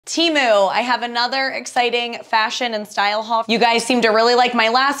Temu, I have another exciting fashion and style haul. You guys seem to really like my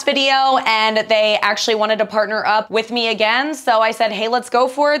last video and they actually wanted to partner up with me again. So I said, hey, let's go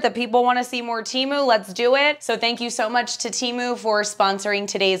for it. The people want to see more Temu, let's do it. So thank you so much to Temu for sponsoring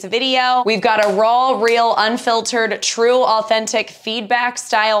today's video. We've got a raw, real, unfiltered, true, authentic feedback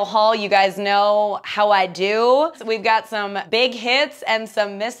style haul. You guys know how I do. So we've got some big hits and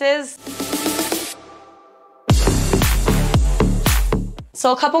some misses.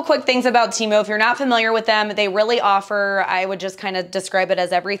 So a couple quick things about Temu. If you're not familiar with them, they really offer, I would just kind of describe it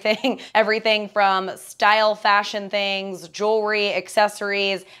as everything. Everything from style, fashion things, jewelry,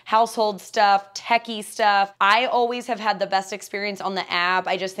 accessories, household stuff, techie stuff. I always have had the best experience on the app.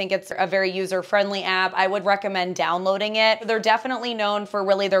 I just think it's a very user-friendly app. I would recommend downloading it. They're definitely known for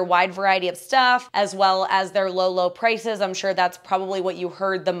really their wide variety of stuff, as well as their low prices. I'm sure that's probably what you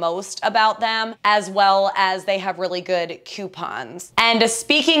heard the most about them, as well as they have really good coupons. And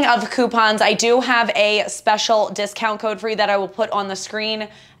speaking of coupons, I do have a special discount code for you that I will put on the screen,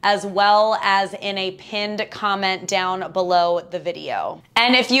 as well as in a pinned comment down below the video.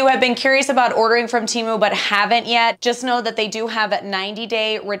 And if you have been curious about ordering from Temu but haven't yet, just know that they do have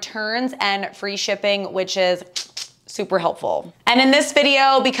 90-day returns and free shipping, which is super helpful. And in this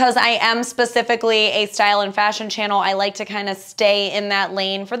video, because I am specifically a style and fashion channel, I like to kind of stay in that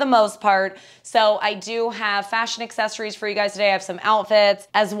lane for the most part. So I do have fashion accessories for you guys today. I have some outfits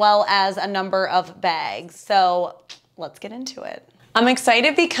as well as a number of bags. So let's get into it. I'm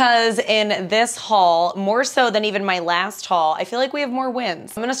excited because in this haul, more so than even my last haul, I feel like we have more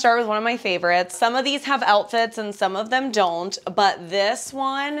wins. I'm gonna start with one of my favorites. Some of these have outfits and some of them don't, but this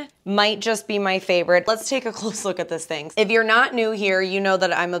one might just be my favorite. Let's take a close look at this thing. If you're not new here, you know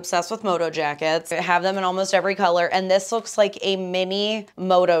that I'm obsessed with Moto jackets. I have them in almost every color, and this looks like a mini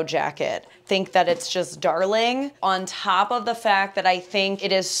Moto jacket. Think that it's just darling. On top of the fact that I think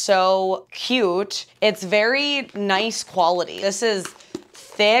it is so cute, it's very nice quality. This is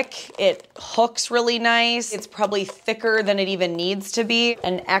thick, it hooks really nice. It's probably thicker than it even needs to be.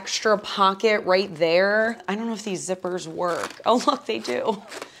 An extra pocket right there. I don't know if these zippers work. Oh look, they do.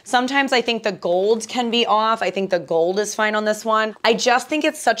 Sometimes I think the gold can be off. I think the gold is fine on this one. I just think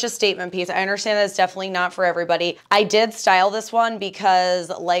it's such a statement piece. I understand that it's definitely not for everybody. I did style this one because,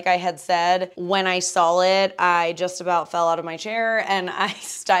 like I had said, when I saw it, I just about fell out of my chair and I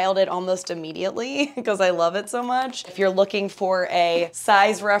styled it almost immediately because I love it so much. If you're looking for a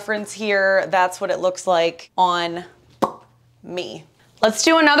size reference here, that's what it looks like on me. Let's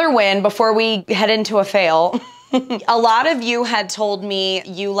do another win before we head into a fail. A lot of you had told me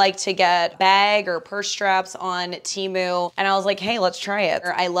you like to get bag or purse straps on Temu, and I was like, hey, let's try it.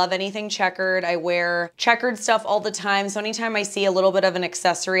 I love anything checkered. I wear checkered stuff all the time, so anytime I see a little bit of an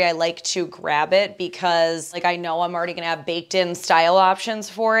accessory, I like to grab it because like I know I'm already gonna have baked in style options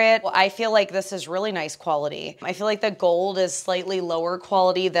for it. Well, I feel like this is really nice quality. I feel like the gold is slightly lower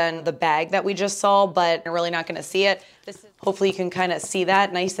quality than the bag that we just saw, but you're really not gonna see it. Hopefully you can kind of see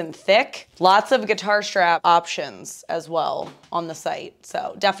that nice and thick. Lots of guitar strap options as well on the site.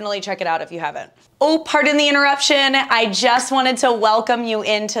 So definitely check it out if you haven't. Oh, pardon the interruption. I just wanted to welcome you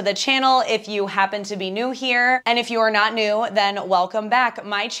into the channel if you happen to be new here. And if you are not new, then welcome back.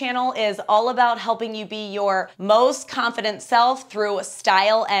 My channel is all about helping you be your most confident self through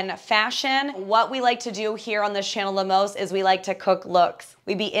style and fashion. What we like to do here on this channel the most is we like to cook looks.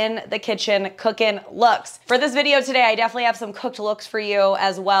 We be in the kitchen cooking looks. For this video today, I definitely have some cooked looks for you,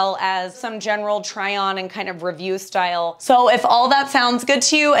 as well as some general try on and kind of review style. So if all that sounds good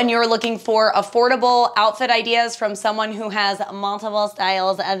to you and you're looking for affordable outfit ideas from someone who has multiple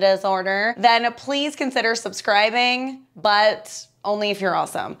styles and disorder, then please consider subscribing, but only if you're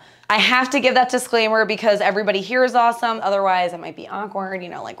awesome. I have to give that disclaimer because everybody here is awesome. Otherwise, it might be awkward, you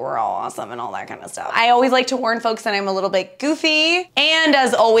know, like we're all awesome and all that kind of stuff. I always like to warn folks that I'm a little bit goofy. And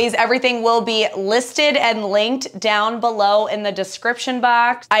as always, everything will be listed and linked down below in the description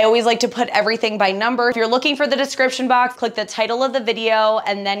box. I always like to put everything by number. If you're looking for the description box, click the title of the video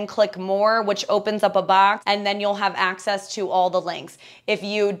and then click more, which opens up a box, and then you'll have access to all the links. If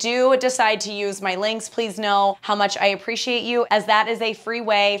you do decide to use my links, please know how much I appreciate you, as that is a free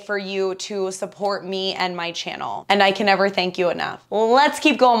way for you to support me and my channel. And I can never thank you enough. Let's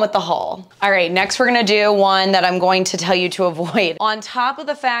keep going with the haul. All right, next we're gonna do one that I'm going to tell you to avoid. On top of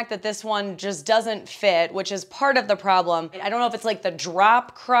the fact that this one just doesn't fit, which is part of the problem, I don't know if it's like the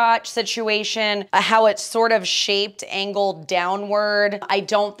drop crotch situation, how it's sort of shaped, angled downward. I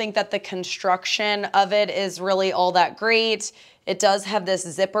don't think that the construction of it is really all that great. It does have this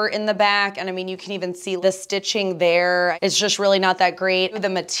zipper in the back, and I mean, you can even see the stitching there. It's just really not that great. The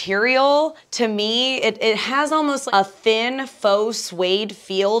material, to me, it has almost a thin faux suede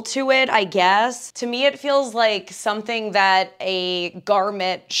feel to it, I guess. To me, it feels like something that a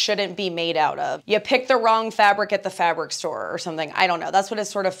garment shouldn't be made out of. You picked the wrong fabric at the fabric store or something. I don't know. That's what it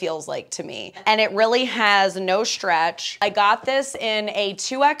sort of feels like to me. And it really has no stretch. I got this in a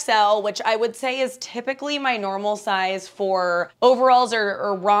 2XL, which I would say is typically my normal size for overalls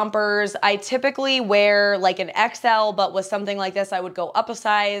or rompers. I typically wear like an XL, but with something like this, I would go up a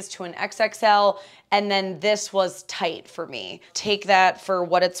size to an XXL. And then this was tight for me. Take that for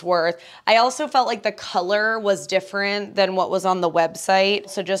what it's worth. I also felt like the color was different than what was on the website,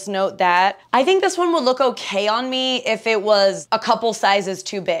 so just note that. I think this one would look okay on me if it was a couple sizes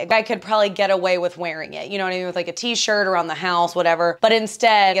too big. I could probably get away with wearing it, you know what I mean, with like a t-shirt around the house, whatever. But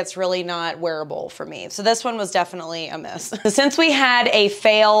instead, it's really not wearable for me. So this one was definitely a miss. Since we had a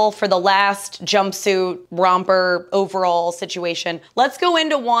fail for the last jumpsuit, romper, overall situation, let's go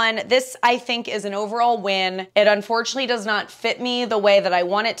into one. This, I think, is an overall win. It unfortunately does not fit me the way that I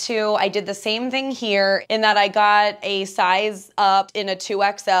want it to. I did the same thing here in that I got a size up in a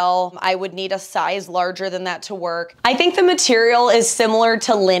 2XL. I would need a size larger than that to work. I think the material is similar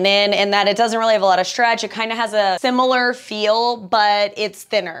to linen in that it doesn't really have a lot of stretch. It kind of has a similar feel, but it's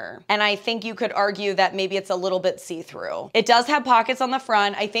thinner. And I think you could argue that maybe it's a little bit see-through. It does have pockets on the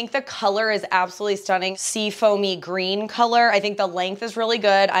front. I think the color is absolutely stunning. Seafoamy green color. I think the length is really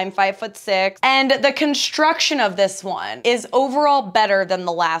good. I'm 5'6", and the construction of this one is overall better than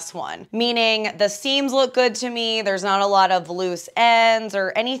the last one, meaning the seams look good to me. There's not a lot of loose ends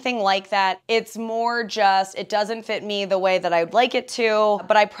or anything like that. It's more just, it doesn't fit me the way that I would like it to,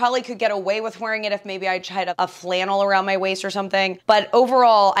 but I probably could get away with wearing it if maybe I tried a flannel around my waist or something. But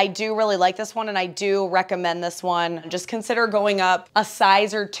overall, I do really like this one and I do recommend this one. Just consider going up a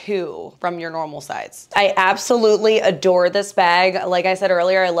size or two from your normal size. I absolutely adore this bag. Like I said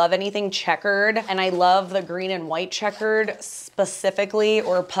earlier, I love anything checkered. And I love the green and white checkered specifically,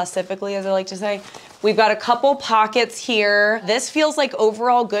 or pacifically as I like to say. We've got a couple pockets here. This feels like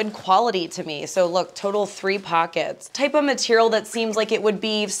overall good quality to me. So look, total 3 pockets. Type of material that seems like it would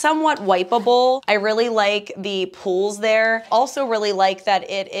be somewhat wipeable. I really like the pulls there. Also really like that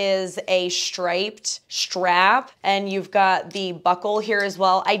it is a striped strap and you've got the buckle here as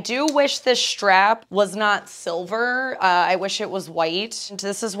well. I do wish this strap was not silver. I wish it was white.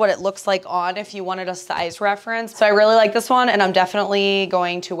 This is what it looks like on if you wanted a size reference. So I really like this one and I'm definitely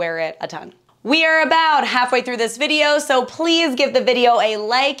going to wear it a ton. We are about halfway through this video, so please give the video a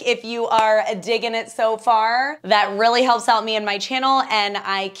like if you are digging it so far. That really helps out me and my channel, and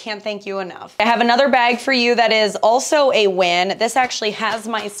I can't thank you enough. I have another bag for you that is also a win. This actually has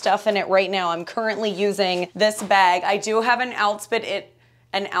my stuff in it right now. I'm currently using this bag. I do have an outfit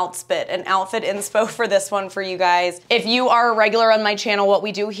inspo for this one for you guys. If you are a regular on my channel, what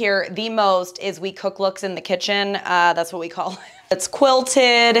we do here the most is we cook looks in the kitchen. That's what we call it. It's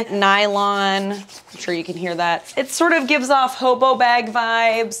quilted, nylon. I'm sure you can hear that. It sort of gives off hobo bag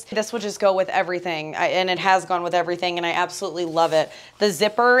vibes. This would just go with everything, and it has gone with everything, and I absolutely love it. The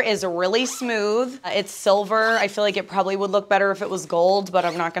zipper is really smooth. It's silver. I feel like it probably would look better if it was gold, but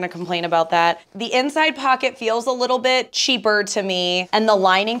I'm not gonna complain about that. The inside pocket feels a little bit cheaper to me, and the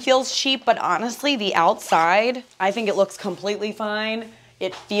lining feels cheap, but honestly, the outside, I think it looks completely fine.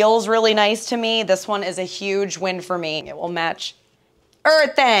 It feels really nice to me. This one is a huge win for me. It will match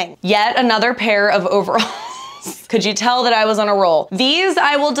everything. Yet another pair of overalls. Could you tell that I was on a roll? These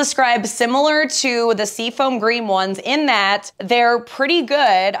I will describe similar to the seafoam green ones in that they're pretty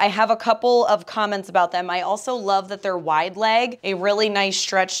good. I have a couple of comments about them. I also love that they're wide leg, a really nice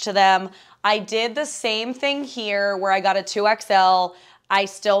stretch to them. I did the same thing here where I got a 2XL. I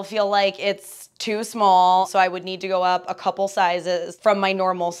still feel like it's too small, so I would need to go up a couple sizes from my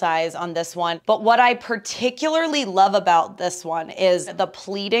normal size on this one. But what I particularly love about this one is the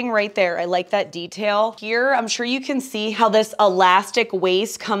pleating right there. I like that detail. Here, I'm sure you can see how this elastic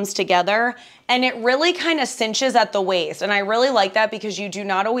waist comes together, and it really kind of cinches at the waist. And I really like that because you do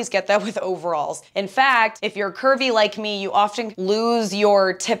not always get that with overalls. In fact, if you're curvy like me, you often lose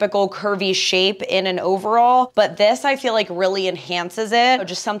your typical curvy shape in an overall, but this I feel like really enhances it. outfit.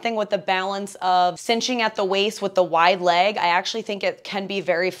 Just something with the balance of cinching at the waist with the wide leg. I actually think it can be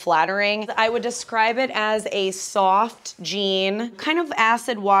very flattering. I would describe it as a soft jean, kind of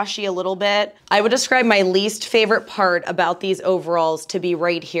acid washy a little bit. I would describe my least favorite part about these overalls to be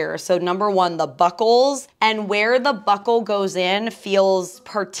right here. So number one, the buckles, and where the buckle goes in feels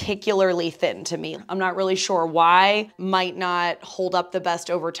particularly thin to me. I'm not really sure why. Might not hold up the best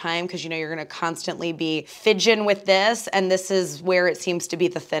over time because you know you're gonna constantly be fidgeting with this, and this is where it seems to be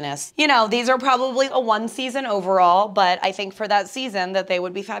the thinnest. You know, these are probably a one season overall, but I think for that season that they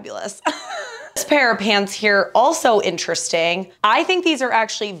would be fabulous. This pair of pants here, also interesting. I think these are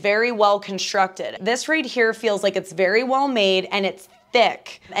actually very well constructed. This right here feels like it's very well made and it's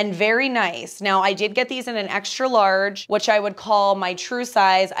thick and very nice. Now, I did get these in an extra large, which I would call my true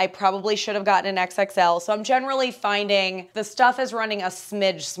size. I probably should have gotten an XXL. So I'm generally finding the stuff is running a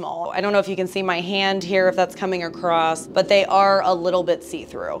smidge small. I don't know if you can see my hand here, if that's coming across, but they are a little bit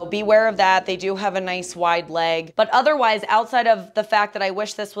see-through. Beware of that. They do have a nice wide leg, but otherwise, outside of the fact that I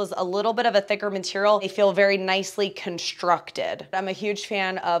wish this was a little bit of a thicker material, they feel very nicely constructed. I'm a huge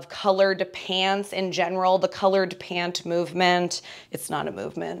fan of colored pants in general, the colored pant movement. It's not a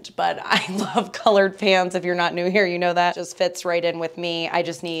movement, but I love colored pants. If you're not new here, you know that just fits right in with me. I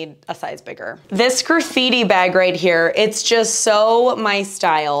just need a size bigger. This graffiti bag right here, it's just so my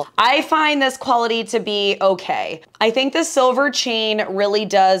style. I find this quality to be okay. I think the silver chain really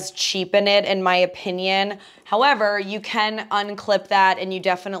does cheapen it in my opinion. However, you can unclip that and you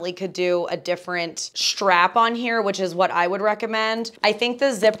definitely could do a different strap on here, which is what I would recommend. I think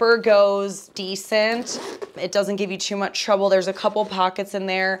the zipper goes decent. It doesn't give you too much trouble. There's a couple pockets in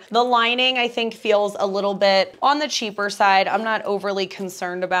there. The lining, I think, feels a little bit on the cheaper side. I'm not overly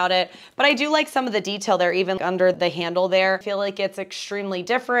concerned about it, but I do like some of the detail there, even under the handle there. I feel like it's extremely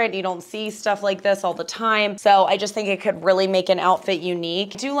different. You don't see stuff like this all the time. So I just think it could really make an outfit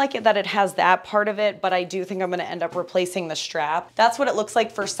unique. I do like it that it has that part of it, but I do think I'm gonna end up replacing the strap. That's what it looks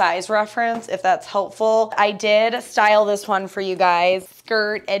like for size reference, if that's helpful. I did style this one for you guys.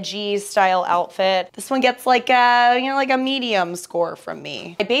 Skirt, edgy style outfit. This one gets like a, you know, like a medium score from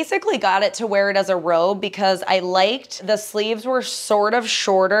me. I basically got it to wear it as a robe because I liked the sleeves were sort of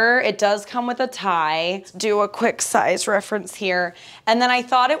shorter. It does come with a tie. Let's do a quick size reference here. And then I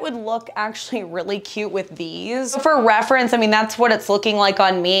thought it would look actually really cute with these. So for reference, I mean, that's what it's looking like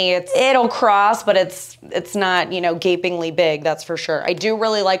on me. It'll cross, but it's not, you know, gapingly big, that's for sure. I do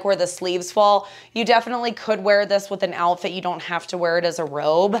really like where the sleeves fall. You definitely could wear this with an outfit. You don't have to wear it as a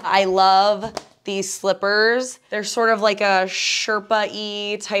robe. I love these slippers. They're sort of like a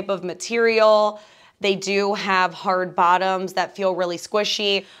Sherpa-y type of material. They do have hard bottoms that feel really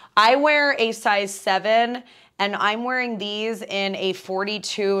squishy. I wear a size 7 and I'm wearing these in a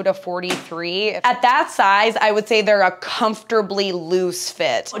 42 to 43. At that size, I would say they're a comfortably loose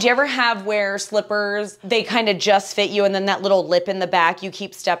fit. Do you ever have where slippers, they kind of just fit you and then that little lip in the back, you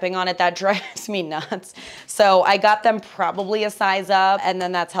keep stepping on it? That drives me nuts. So I got them probably a size up and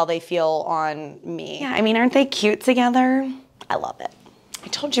then that's how they feel on me. Yeah, I mean, aren't they cute together? I love it. I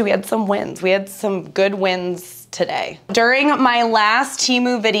told you we had some wins. We had some good wins today. During my last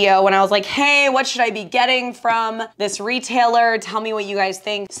Temu video, when I was like, hey, what should I be getting from this retailer? Tell me what you guys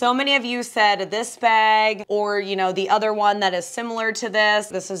think. So many of you said this bag or, you know, the other one that is similar to this.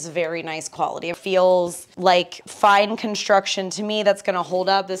 This is very nice quality. It feels like fine construction to me that's gonna hold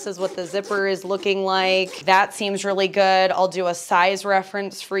up. This is what the zipper is looking like. That seems really good. I'll do a size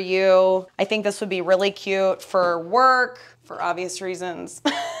reference for you. I think this would be really cute for work, for obvious reasons.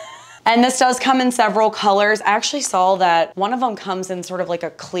 And this does come in several colors. I actually saw that one of them comes in sort of like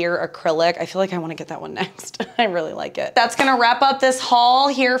a clear acrylic. I feel like I wanna get that one next. I really like it. That's gonna wrap up this haul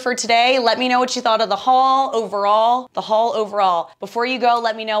here for today. Let me know what you thought of the haul overall. Before you go,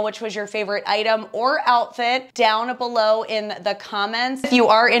 let me know which was your favorite item or outfit down below in the comments. If you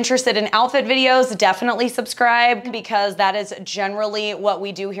are interested in outfit videos, definitely subscribe because that is generally what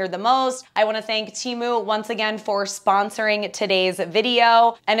we do here the most. I wanna thank Temu once again for sponsoring today's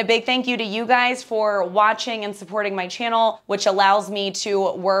video, and a big thank you to you guys for watching and supporting my channel, which allows me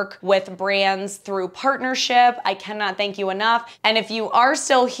to work with brands through partnership. I cannot thank you enough. And if you are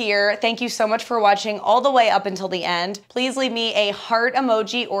still here, thank you so much for watching all the way up until the end. Please leave me a heart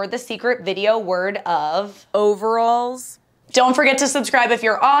emoji or the secret video word of overalls. Don't forget to subscribe if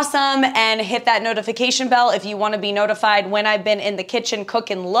you're awesome and hit that notification bell if you want to be notified when I've been in the kitchen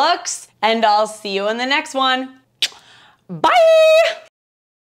cooking looks. And I'll see you in the next one. Bye!